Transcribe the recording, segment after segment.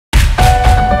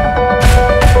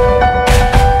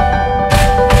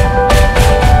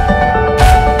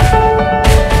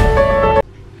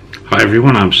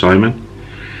everyone, I'm Simon.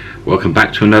 Welcome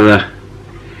back to another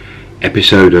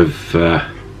episode of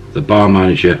the Bar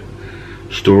Manager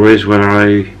Stories, where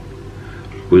I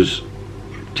was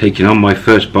taking on my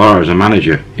first bar as a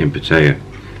manager in Pattaya,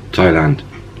 Thailand.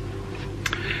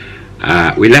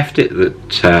 We left it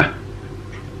that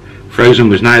Frozen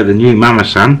was now the new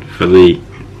Mama-san for the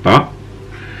bar,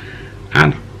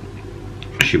 and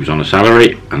she was on a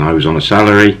salary and I was on a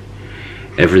salary.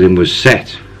 Everything was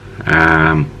set.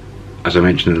 As I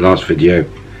mentioned in the last video,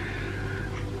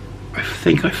 I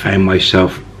think I found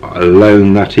myself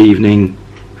alone that evening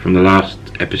from the last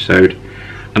episode,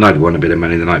 and I'd won a bit of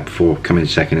money the night before, coming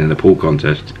second in the pool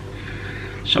contest.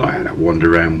 So I had to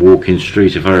wander around Walking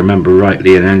Street, if I remember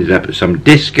rightly, and ended up at some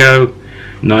disco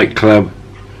nightclub.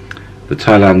 The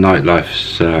Thailand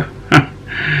nightlife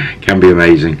can be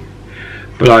amazing.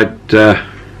 But I'd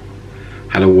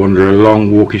had to wander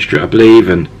along Walking Street, I believe,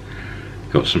 and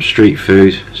got some street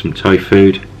food, some Thai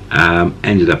food.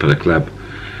 Ended up at a club,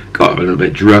 got a little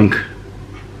bit drunk,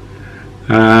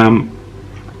 and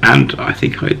I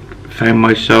think I found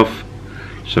myself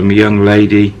some young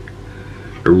lady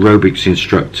aerobics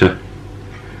instructor,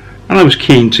 and I was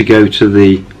keen to go to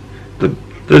the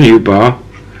new bar,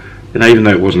 and even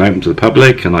though it wasn't open to the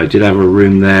public, and I did have a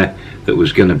room there that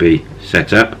was going to be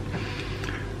set up,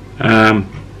 to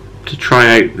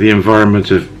try out the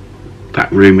environment of that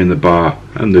room in the bar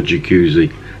and the jacuzzi.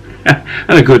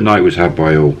 And a good night was had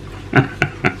by all.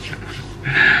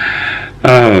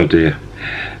 Oh dear.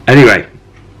 Anyway,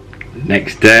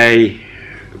 next day,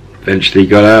 eventually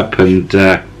got up and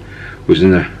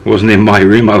wasn't in my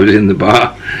room, I was in the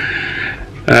bar.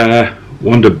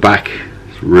 Wandered back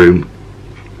room.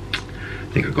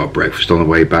 I think I got breakfast on the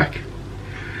way back,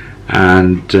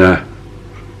 and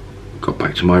got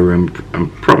back to my room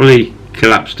and probably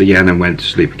collapsed again and went to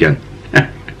sleep again.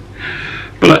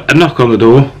 But a knock on the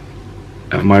door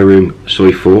of my room,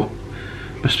 Soi 4,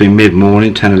 must have been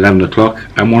mid-morning, 10, 11 o'clock,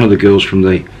 and one of the girls from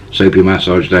the soapy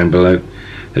massage down below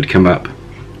had come up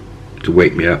to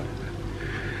wake me up.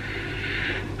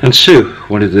 And Sue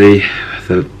wanted,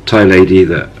 the Thai lady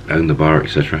that owned the bar,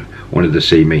 etc., wanted to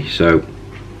see me. So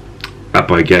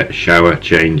up I get, shower,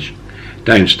 change,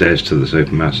 downstairs to the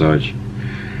soapy massage,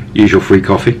 usual free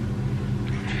coffee.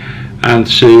 And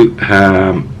Sue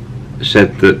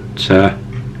said that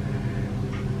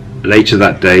later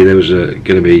that day there was the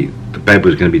bed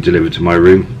was going to be delivered to my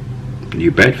room, a new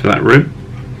bed for that room,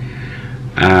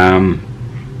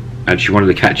 and she wanted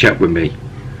to catch up with me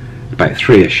about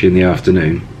 3ish in the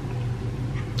afternoon.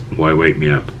 Why wake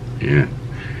me up? Yeah,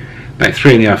 about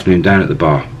 3 in the afternoon down at the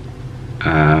bar,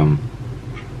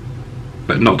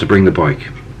 but not to bring the bike.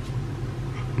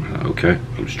 Okay,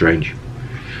 that was strange.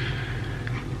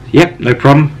 Yep, no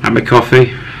problem. Had my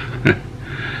coffee.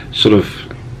 Sort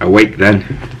of awake then.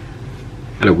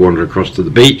 Had a wander across to the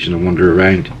beach and a wander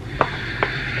around.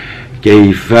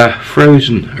 Gave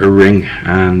Frozen a ring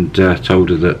and told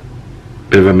her that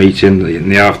bit of a meeting in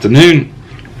the afternoon.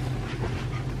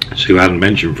 Sue hadn't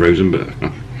mentioned Frozen, but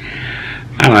and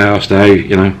I asked her,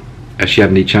 if she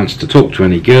had any chance to talk to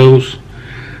any girls.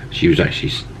 She was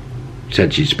actually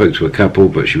said she spoke to a couple,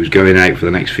 but she was going out for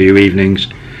the next few evenings,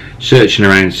 searching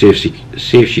around to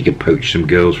see if she could poach some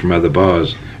girls from other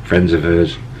bars, friends of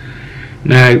hers.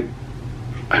 Now,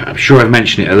 I'm sure I've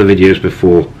mentioned it in other videos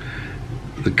before,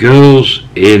 the girls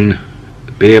in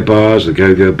beer bars, the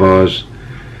go-go bars,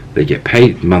 they get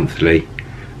paid monthly,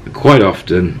 and quite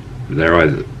often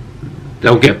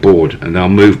they'll get bored and they'll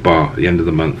move bar at the end of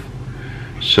the month.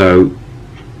 So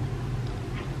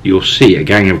you'll see a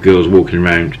gang of girls walking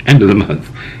around end of the month,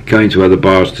 going to other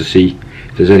bars to see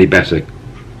if there's any better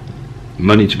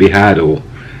money to be had, or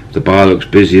if the bar looks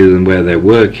busier than where they're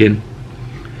working.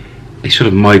 They sort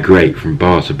of migrate from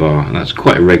bar to bar, and that's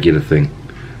quite a regular thing.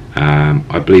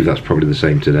 I believe that's probably the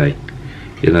same today.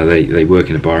 They work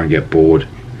in a bar and get bored.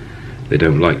 They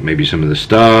don't like maybe some of the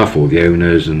staff or the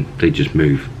owners, and they just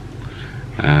move.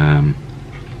 And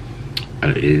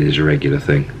it is a regular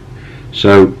thing.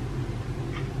 So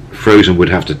Frozen would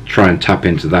have to try and tap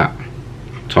into that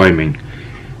timing,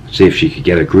 see if she could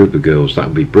get a group of girls. That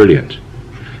would be brilliant.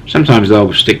 Sometimes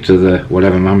they'll stick to the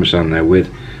whatever Mama-san they're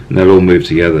with, and they'll all move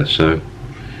together. So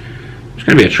it's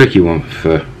going to be a tricky one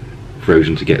for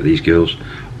Frozen to get these girls.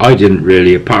 I didn't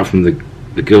really, apart from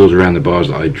the girls around the bars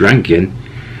that I drank in,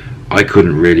 I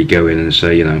couldn't really go in and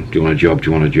say, do you want a job, do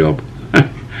you want a job?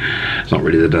 It's not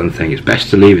really the done thing. It's best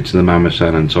to leave it to the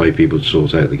Mama-san and Thai people to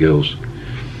sort out the girls.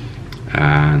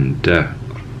 And I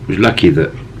was lucky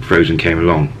that Frozen came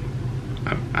along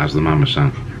as the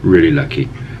Mama-san. Really lucky.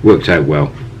 Worked out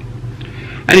well.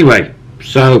 Anyway,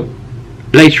 so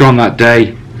later on that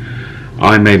day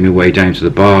I made my way down to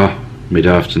the bar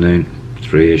mid-afternoon,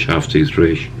 3ish, half 2,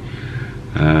 3ish.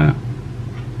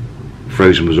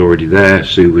 Frozen was already there,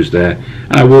 Sue was there,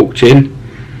 and I walked in,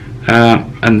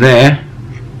 and there,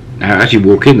 now as you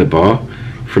walk in the bar,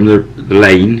 from the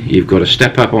lane, you've got to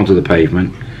step up onto the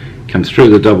pavement, come through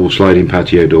the double sliding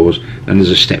patio doors, then there's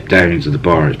a step down into the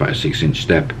bar. It's about a 6-inch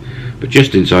step, but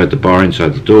just inside the bar,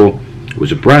 inside the door,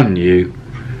 was a brand new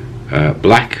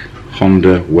black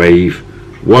Honda Wave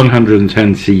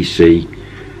 110cc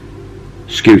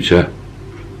scooter,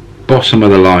 bottom of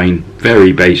the line,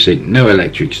 very basic, no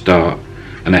electric start,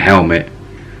 and a helmet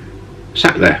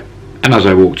sat there. And as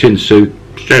I walked in, Sue,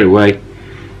 straight away,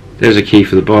 there's a key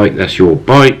for the bike, that's your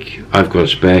bike, I've got a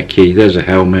spare key, there's a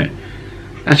helmet,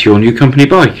 that's your new company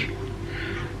bike.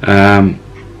 Now,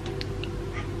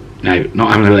 not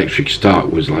having an electric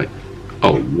start was like,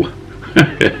 oh,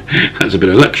 that's a bit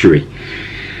of luxury.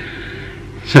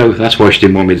 So that's why she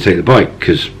didn't want me to take the bike,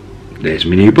 because there's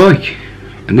my new bike.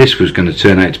 And this was going to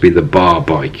turn out to be the bar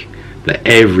bike that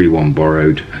everyone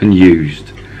borrowed and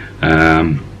used.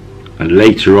 And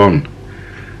later on,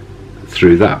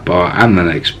 through that bar and the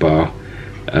next bar,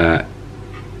 at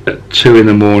 2 in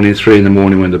the morning, 3 in the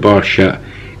morning when the bar shut,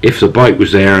 if the bike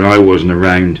was there and I wasn't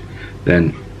around,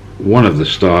 then one of the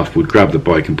staff would grab the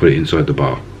bike and put it inside the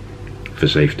bar for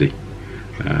safety.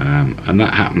 And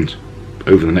that happened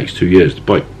over the next 2 years. The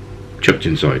bike chucked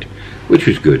inside, which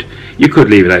was good. You could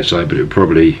leave it outside, but it would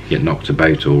probably get knocked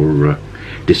about or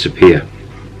disappear.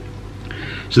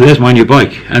 So there's my new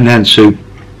bike. And then Sue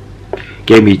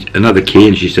gave me another key,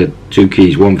 and she said 2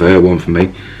 keys, one for her, one for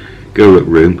me. Go look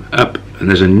room up, and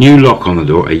there's a new lock on the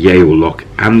door, a Yale lock,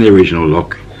 and the original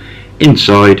lock.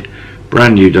 Inside,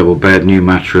 brand new double bed, new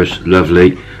mattress,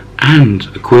 lovely, and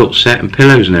a quilt set and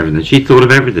pillows and everything. She thought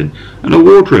of everything, and a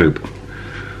wardrobe.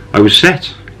 I was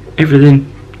set,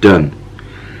 everything done.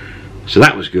 So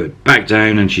that was good. Back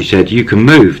down, and she said, you can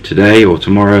move today or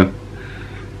tomorrow,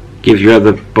 give your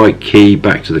other bike key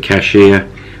back to the cashier,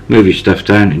 move your stuff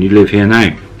down, and you live here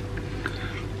now.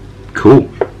 Cool.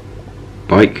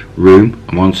 Bike, room,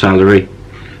 I'm on salary.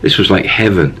 This was like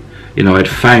heaven. You know, I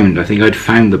think I'd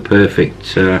found the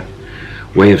perfect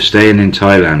way of staying in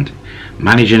Thailand.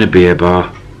 Managing a beer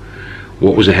bar.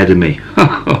 What was ahead of me?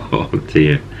 Oh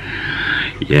dear.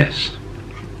 Yes.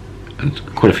 And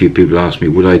quite a few people asked me,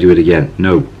 would I do it again?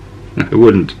 No, I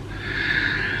wouldn't.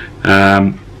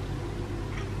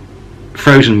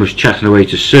 Frozen was chatting away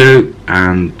to Sue,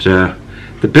 and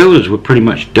the builders were pretty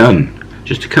much done.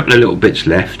 Just a couple of little bits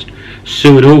left.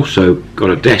 Sue had also got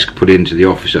a desk put into the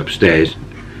office upstairs.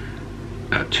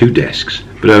 2 desks,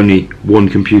 but only 1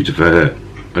 computer for her.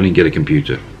 I didn't get a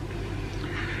computer.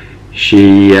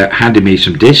 She handed me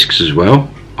some discs as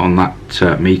well on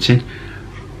that meeting.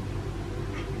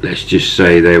 Let's just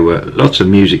say there were lots of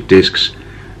music discs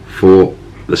for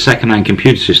the second-hand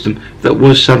computer system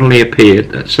that suddenly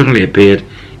appeared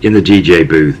in the DJ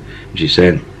booth. And she's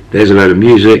saying, there's a load of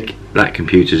music, that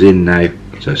computer's in now.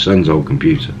 It's her son's old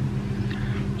computer,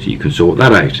 so you can sort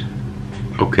that out.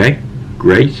 Okay,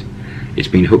 great. It's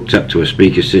been hooked up to a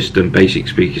speaker system, basic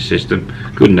speaker system,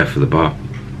 good enough for the bar.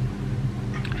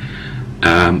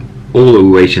 All that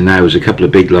we're waiting now is a couple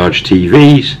of big large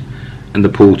TVs and the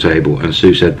pool table, and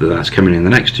Sue said that that's coming in the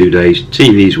next 2 days.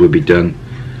 TVs will be done,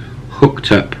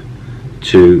 hooked up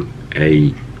to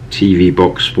a TV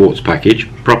box sports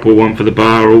package, proper one for the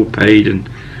bar, all paid and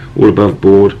all above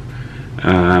board,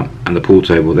 and the pool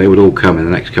table, they would all come in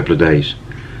the next couple of days,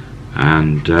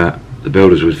 and the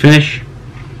builders would finish,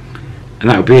 and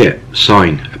that would be it.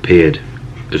 Sign appeared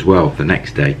as well the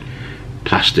next day,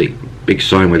 plastic big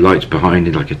sign with lights behind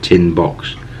it, like a tin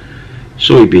box.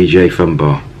 Soy BJ Fun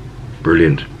Bar.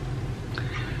 Brilliant.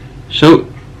 So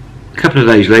a couple of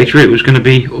days later it was going to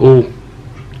be all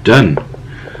done,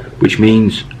 which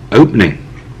means opening.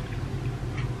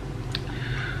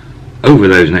 Over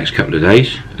those next couple of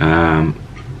days,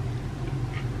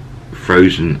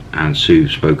 Frozen and Sue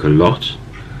spoke a lot.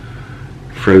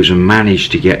 Frozen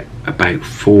managed to get about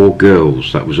 4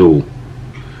 girls, that was all,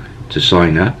 to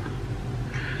sign up.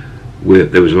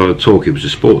 There was a lot of talk, it was a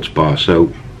sports bar,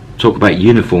 so talk about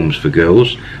uniforms for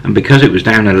girls, and because it was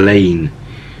down a lane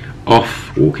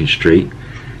off Walking Street,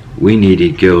 we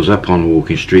needed girls up on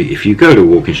Walking Street. If you go to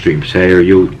Walking Street in Pattaya,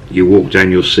 you walk down,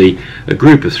 you'll see a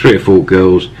group of 3 or 4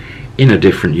 girls in a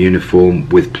different uniform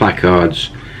with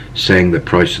placards saying the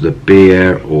price of the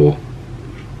beer, or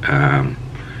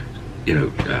you know,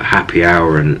 happy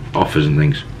hour and offers and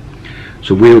things.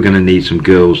 So we were going to need some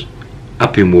girls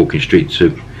up in Walking Street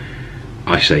to,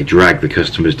 I say, drag the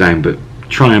customers down, but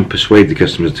try and persuade the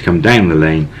customers to come down the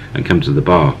lane and come to the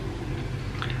bar.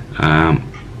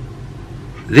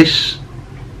 This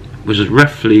was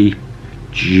roughly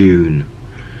June.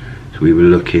 So we were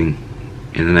looking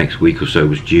in the next week or so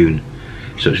was June.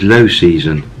 So it's low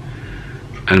season.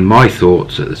 And my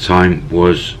thoughts at the time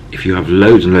was, if you have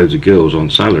loads and loads of girls on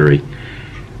salary,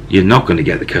 you're not going to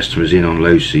get the customers in on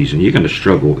low season. You're going to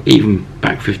struggle. Even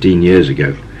back 15 years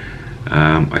ago,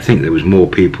 I think there was more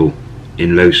people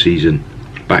in low season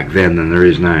back then than there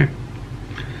is now.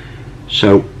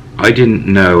 So I didn't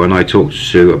know, and I talked to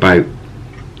Sue about,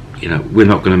 you know, we're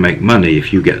not going to make money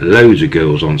if you get loads of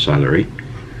girls on salary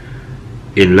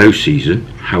in low season.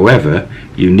 However,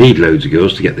 you need loads of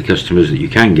girls to get the customers that you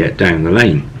can get down the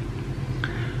lane.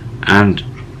 And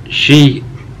she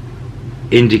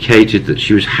indicated that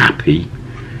she was happy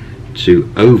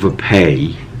to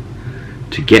overpay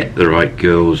to get the right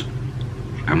girls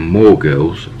and more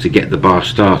girls to get the bar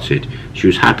started. She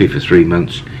was happy for 3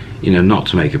 months, you know, not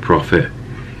to make a profit,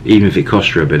 even if it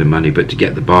cost her a bit of money, but to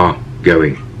get the bar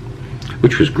going,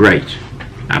 which was great,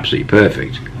 absolutely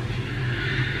perfect.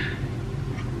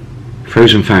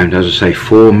 Frozen found, as I say,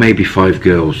 4, maybe 5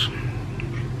 girls.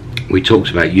 We talked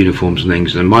about uniforms and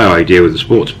things, and my idea with the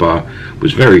sports bar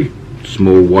was very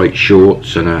small white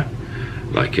shorts and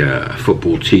a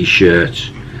football t-shirt,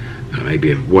 and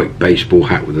maybe a white baseball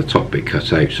hat with the top bit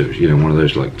cut out, so it was, you know, one of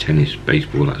those like tennis,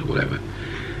 baseball, whatever,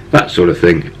 that sort of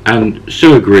thing. And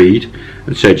Sue agreed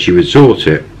and said she would sort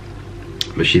it,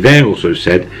 but she then also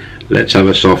said, let's have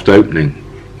a soft opening.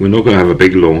 We're not going to have a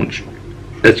big launch.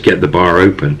 Let's get the bar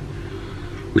open.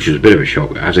 Which was a bit of a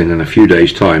shock, as in a few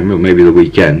days' time, or maybe the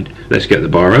weekend, let's get the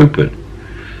bar open.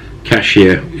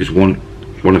 Cashier is one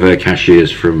of her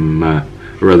cashiers from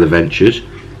her other ventures.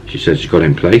 She said she's got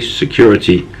in place.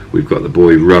 Security, we've got the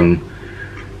boy Rung,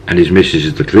 and his missus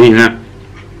is the cleaner.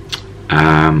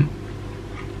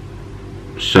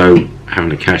 So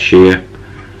having a cashier,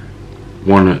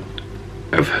 one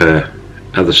of her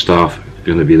other staff is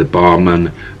going to be the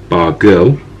barman, bar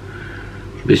girl.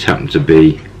 This happened to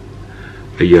be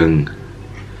a young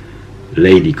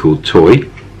lady called Toy,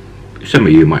 some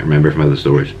of you might remember from other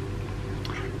stories,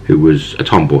 who was a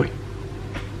tomboy.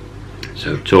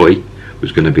 So Toy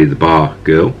was going to be the bar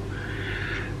girl.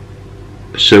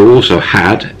 So also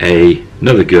had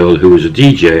another girl who was a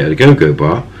DJ at a go-go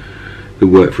bar, who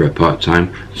worked for her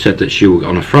part-time, said that she would,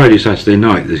 on a Friday, Saturday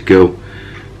night, this girl,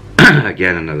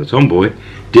 again another tomboy,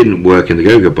 didn't work in the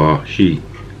go-go bar. She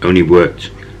only worked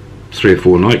 3 or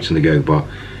 4 nights in the go-go bar.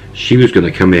 She was going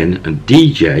to come in and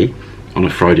DJ on a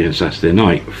Friday and Saturday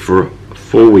night for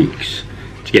 4 weeks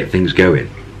to get things going,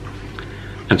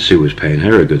 and Sue was paying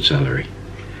her a good salary.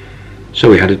 So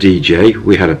we had a DJ,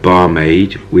 we had a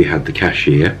barmaid, we had the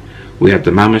cashier, we had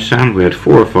the mama san, we had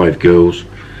 4 or 5 girls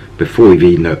before we've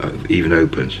even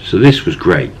opened. So this was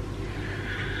great.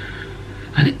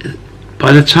 And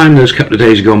by the time those couple of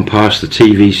days had gone past, the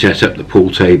TV set up, the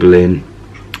pool table in,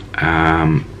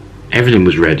 everything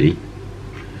was ready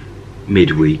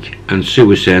midweek, and Sue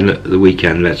was saying, look, the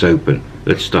weekend, let's open,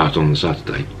 let's start on the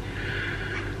Saturday.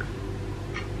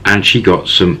 And she got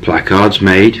some placards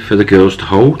made for the girls to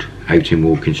hold out in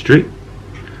Walking Street,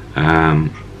 that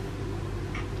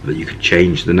you could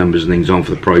change the numbers and things on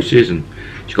for the prices, and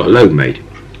she got a load made.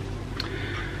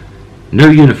 No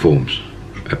uniforms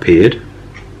appeared,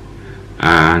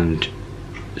 and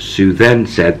Sue then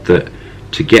said that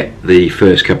to get the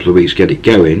first couple of weeks, get it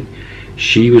going,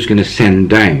 she was going to send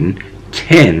down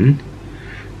 10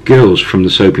 girls from the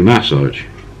Soapy Massage.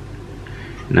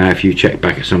 Now if you check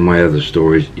back at some of my other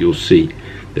stories, you'll see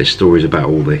there's stories about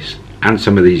all this, and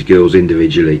some of these girls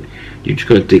individually. You've just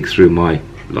got to dig through my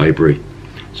library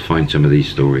to find some of these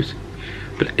stories.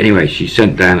 But anyway, she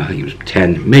sent down, I think it was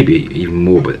 10, maybe even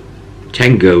more, but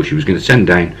 10 girls she was going to send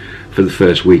down for the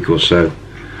first week or so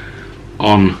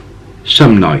on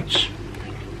some nights.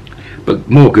 But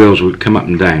more girls would come up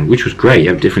and down, which was great. You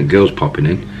have different girls popping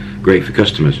in, great for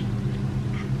customers.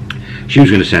 She was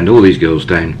going to send all these girls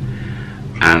down,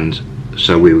 and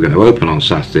so we were going to open on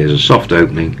Saturday as a soft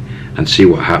opening and see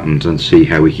what happened and see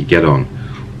how we could get on.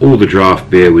 All the draft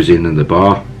beer was in the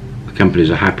bar. The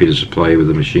companies are happy to supply with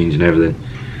the machines and everything.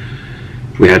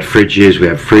 We had fridges, we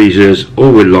had freezers,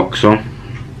 all with locks on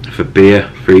for beer,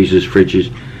 freezers,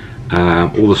 fridges.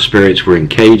 All the spirits were in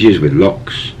cages with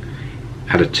locks,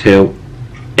 had a till,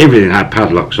 everything had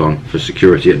padlocks on for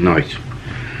security at night.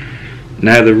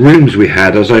 Now the rooms we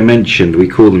had, as I mentioned, we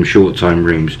call them short time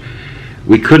rooms.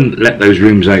 We couldn't let those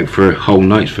rooms out for whole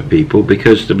nights for people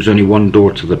because there was only one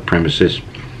door to the premises,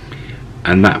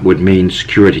 and that would mean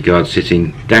security guards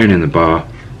sitting down in the bar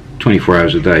 24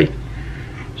 hours a day.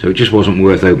 So it just wasn't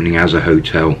worth opening as a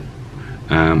hotel,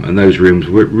 and those rooms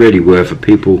really were for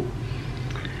people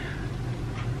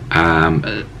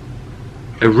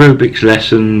aerobics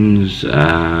lessons,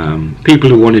 people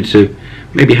who wanted to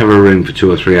maybe have a room for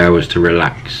 2 or 3 hours to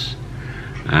relax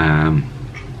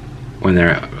when they're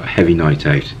at a heavy night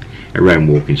out around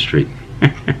Walking Street.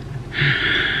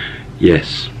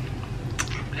 Yes.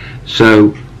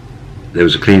 So there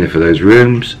was a cleaner for those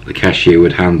rooms. The cashier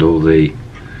would handle the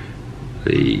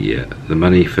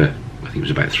money for, I think it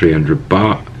was about 300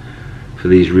 baht for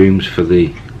these rooms,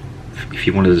 if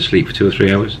you wanted to sleep for 2 or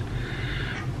 3 hours.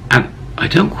 And I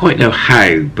don't quite know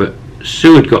how, but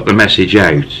Sue had got the message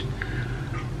out.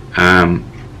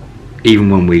 Even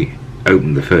when we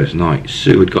opened the first night,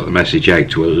 Sue had got the message out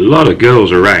to a lot of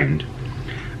girls around,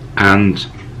 and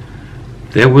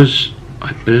there was,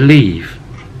 I believe,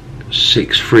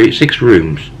 6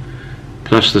 rooms,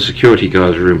 plus the security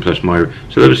guard's room, plus my room.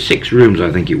 So there were 6 rooms,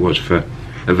 I think it was, for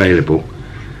available.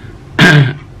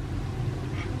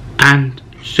 And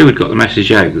Sue had got the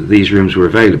message out that these rooms were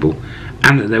available,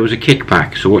 and that there was a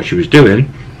kickback. So what she was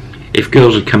doing, if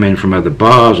girls had come in from other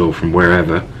bars or from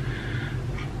wherever,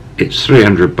 it's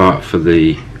 300 baht for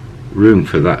the room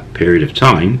for that period of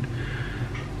time,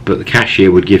 but the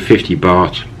cashier would give 50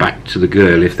 baht back to the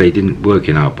girl if they didn't work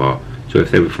in our bar. So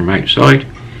if they were from outside,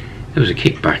 there was a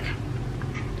kickback.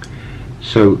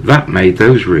 So that made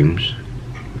those rooms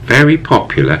very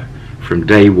popular from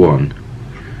day one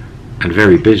and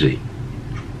very busy.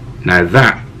 Now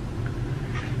that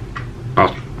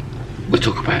we'll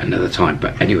talk about another time,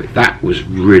 but anyway, that was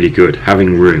really good,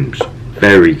 having rooms,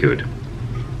 very good.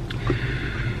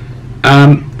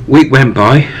 Week went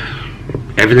by,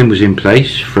 everything was in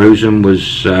place. Frozen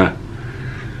was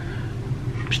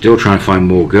still trying to find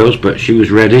more girls, but she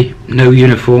was ready. No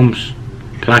uniforms,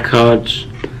 placards,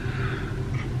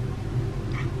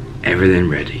 everything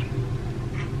ready.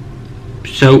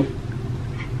 So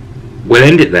we'll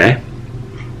end it there.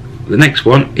 The next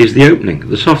one is the opening,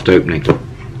 the soft opening.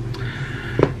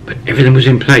 But everything was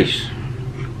in place,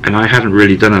 and I hadn't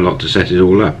really done a lot to set it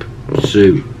all up.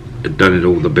 Sue had done it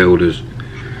all, the builders.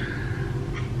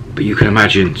 But you can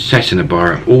imagine setting a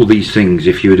bar, all these things,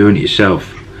 if you were doing it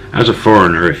yourself. As a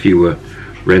foreigner, if you were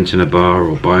renting a bar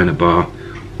or buying a bar,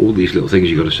 all these little things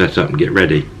you've got to set up and get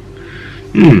ready.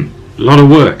 A lot of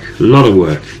work, a lot of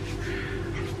work.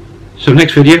 So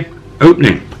next video,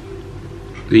 opening.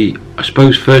 The, I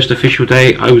suppose, first official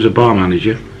day I was a bar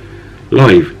manager,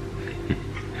 live.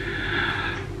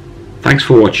 Thanks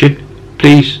for watching.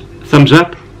 Please thumbs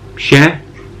up, share,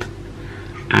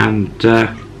 and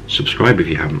subscribe if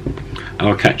you haven't. And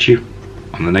I'll catch you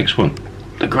on the next one.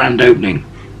 The grand opening.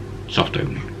 Soft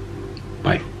opening.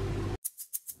 Bye.